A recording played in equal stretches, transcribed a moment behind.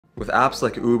With apps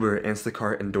like Uber,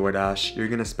 Instacart, and DoorDash, you're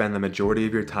going to spend the majority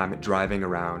of your time driving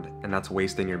around, and that's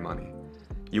wasting your money.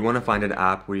 You want to find an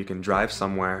app where you can drive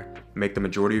somewhere, make the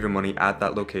majority of your money at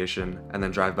that location, and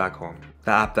then drive back home.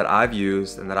 The app that I've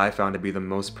used and that I found to be the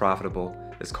most profitable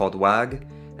is called Wag,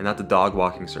 and that's a dog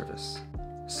walking service.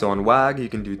 So on Wag, you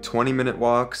can do 20-minute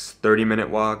walks, 30-minute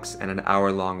walks, and an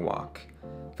hour-long walk.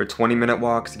 For 20-minute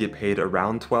walks, you get paid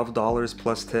around $12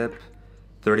 plus tip.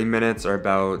 30 minutes are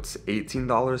about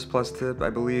 $18 plus tip, I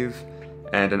believe,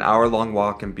 and an hour-long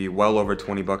walk can be well over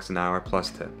 20 bucks an hour plus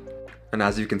tip. And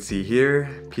as you can see here,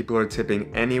 people are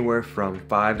tipping anywhere from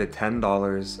 $5 to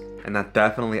 $10, and that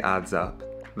definitely adds up.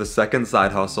 The second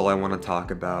side hustle I want to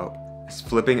talk about is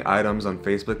flipping items on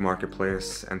Facebook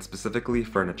Marketplace, and specifically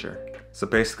furniture. So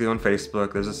basically on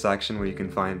Facebook, there's a section where you can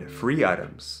find free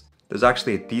items. There's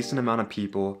actually a decent amount of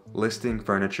people listing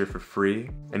furniture for free,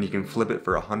 and you can flip it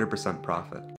for 100% profit.